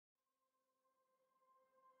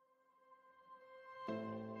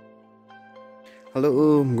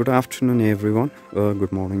Hello, good afternoon, everyone.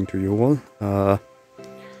 Good morning to you all.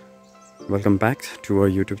 Welcome back to our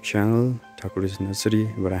YouTube channel, Thakuri's Nursery,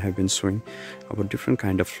 where I have been showing about different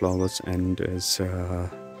kind of flowers and as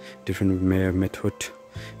different method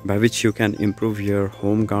by which you can improve your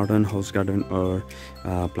home garden, house garden, or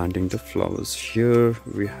planting the flowers. Here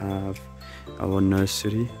we have our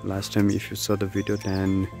nursery. Last time, if you saw the video,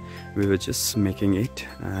 then we were just making it,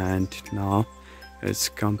 and now it's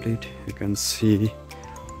complete. You can see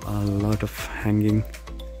a lot of hanging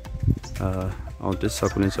out there,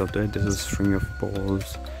 succulents out there. This is string of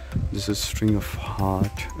balls, this is string of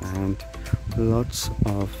heart, and lots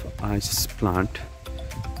of ice plant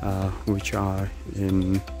which are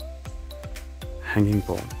in hanging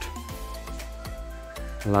pot.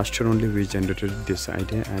 Last year only we generated this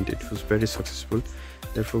idea and it was very successful.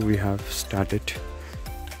 Therefore we have started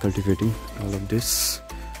cultivating all of this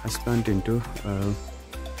ice plant into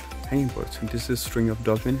hanging pots. This is string of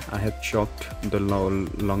dolphin. I have chopped the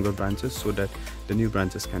longer branches so that the new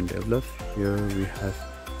branches can develop. Here we have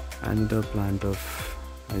another plant of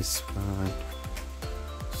ice plant.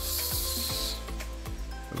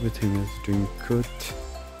 Everything is doing good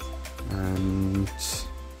and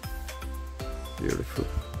beautiful.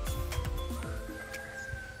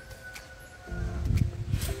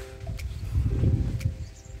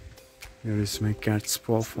 Here is my cat's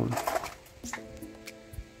paw phone.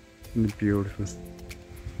 Beautiful.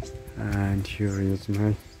 And here is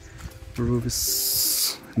my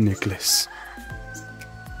rubies necklace.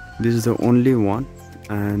 This is the only one,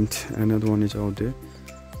 and another one is out there.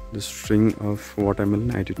 The string of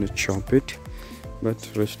watermelon, I did not chop it, but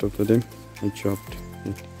rest of them I chopped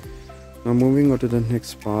it. Now moving on to the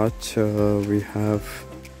next part, we have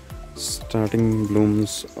starting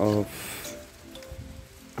blooms of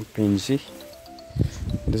a pansy.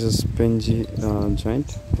 This is pansy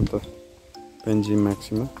giant, the pansy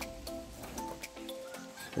maxima.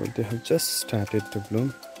 So they have just started to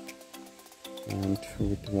bloom, and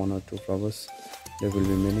with one or two flowers there will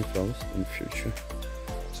be many flowers in future.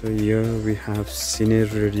 So here we have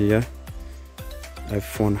Cineraria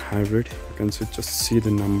F1 hybrid. You can just see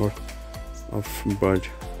the number of bird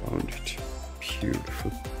around it.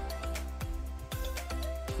 Beautiful.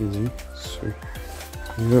 Easy. So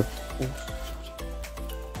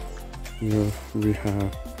here we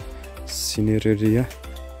have Cineraria,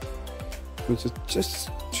 which is just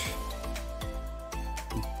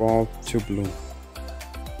about to bloom.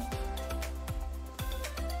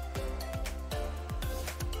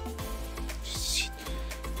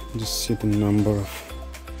 Just see the number of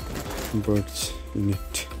birds in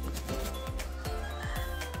it.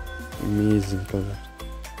 Amazing color.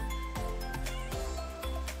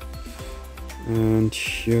 And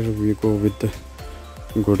here we go with the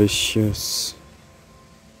Godaceae.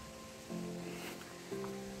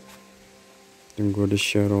 The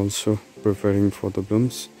Godaceae are also preparing for the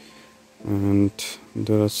blooms, and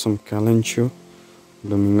there are some Calancho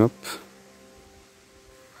blooming up.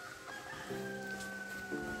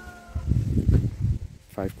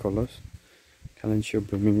 Five colors, Calancho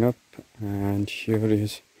blooming up, and here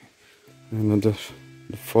is another,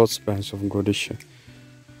 the first batch of Godaceae,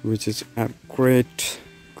 which is at great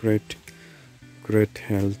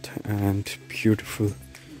health and beautiful,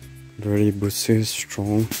 very bushy,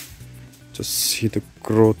 strong. Just see the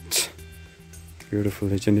growth,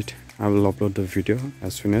 beautiful, isn't it? I will upload the video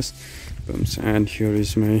as soon as blooms. And here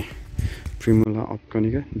is my Primula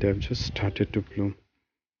obconica. They have just started to bloom.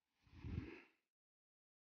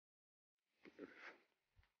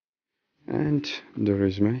 And there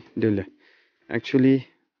is my Dahlia. Actually,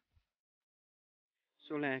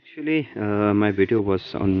 my video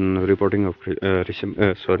was on reporting of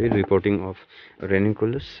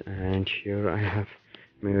Rananculus, and here I have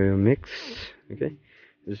my mix. Okay,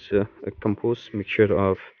 it's a compost mixture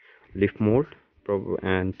of leaf mold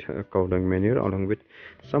and cow dung manure along with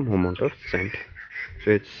some amount of sand.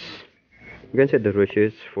 So it's, you can say the ratio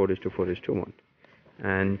is 4:4:1,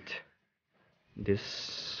 and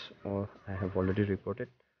this I have already reported.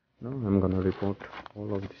 Now I'm gonna report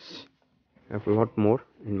all of this. I have a lot more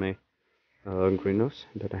in my greenhouse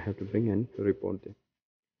that I have to bring and report them.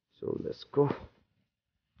 So let's go.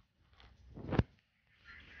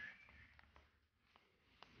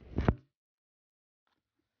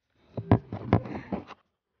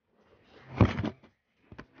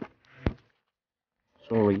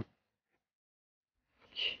 Sorry.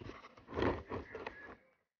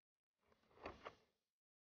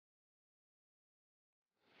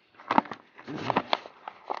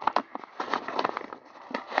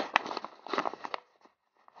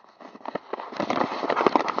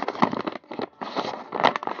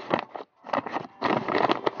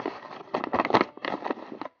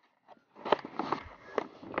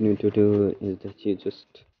 you need to do is that you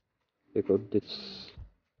just pick out this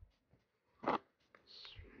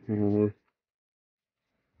small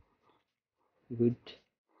wood,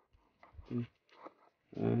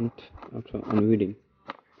 and after unweeding,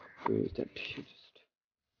 is that you just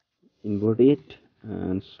invert it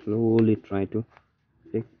and slowly try to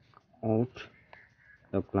pick out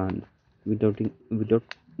the plant without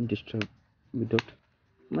disturb without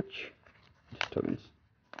much disturbance.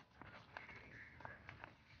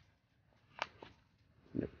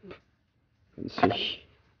 Yep, you can see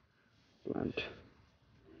plant.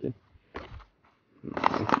 Okay.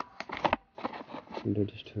 Without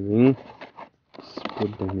disturbing, just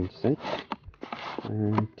put them inside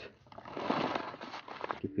and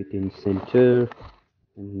keep it in center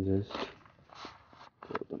and just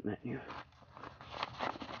go the menu.